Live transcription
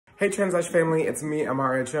Hey TransLash family, it's me,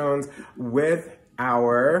 Amara Jones, with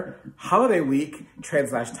our holiday week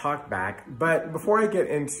TransLash Talk Back. But before I get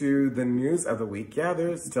into the news of the week, yeah,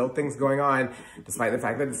 there's still things going on, despite the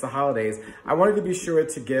fact that it's the holidays. I wanted to be sure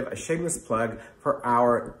to give a shameless plug for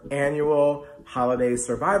our annual holiday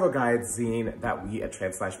survival guide zine that we at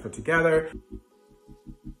TransLash put together.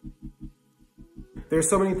 There's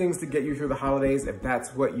so many things to get you through the holidays if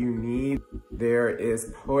that's what you need. There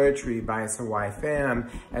is poetry by ICYMI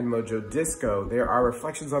and Mojo Disco. There are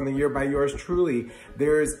reflections on the year by yours truly.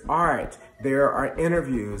 There's art. There are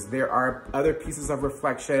interviews. There are other pieces of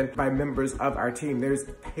reflection by members of our team. There's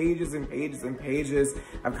pages and pages and pages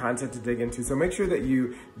of content to dig into. So make sure that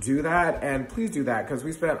you do that, and please do that because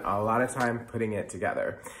we spent a lot of time putting it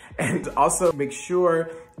together. And also make sure,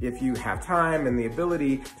 if you have time and the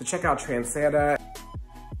ability, to check out Trans Santa.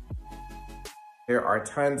 There are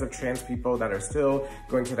tons of trans people that are still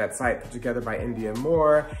going to that site put together by India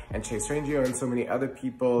Moore and Chase Rangio and so many other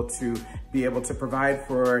people to be able to provide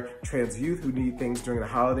for trans youth who need things during the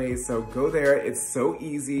holidays. So go there, it's so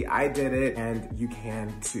easy. I did it and you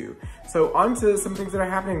can too. So on to some things that are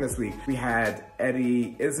happening this week. We had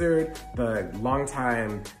Eddie Izzard, the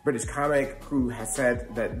longtime British comic who has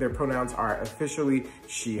said that their pronouns are officially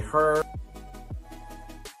she, her.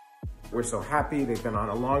 We're so happy. They've been on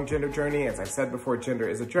a long gender journey. As I've said before, gender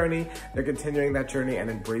is a journey. They're continuing that journey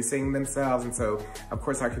and embracing themselves. And so, of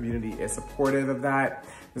course, our community is supportive of that.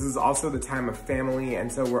 This is also the time of family,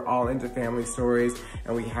 and so we're all into family stories.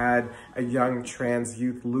 And we had a young trans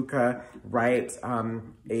youth, Luca, write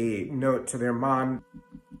a note to their mom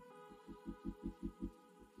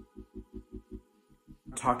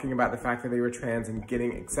talking about the fact that they were trans and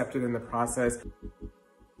getting accepted in the process.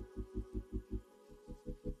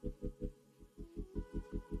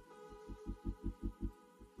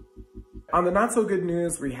 On the not so good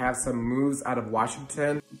news, we have some moves out of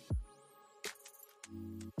Washington.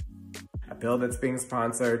 A bill that's being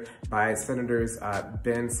sponsored by Senators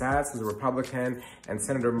Ben Sasse, who's a Republican, and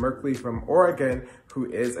Senator Merkley from Oregon, who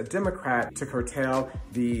is a Democrat, to curtail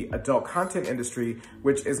the adult content industry,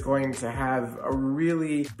 which is going to have a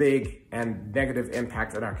really big and negative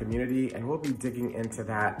impact on our community. And we'll be digging into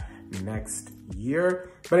that next year.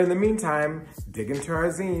 But in the meantime, dig into our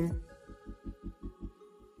zine.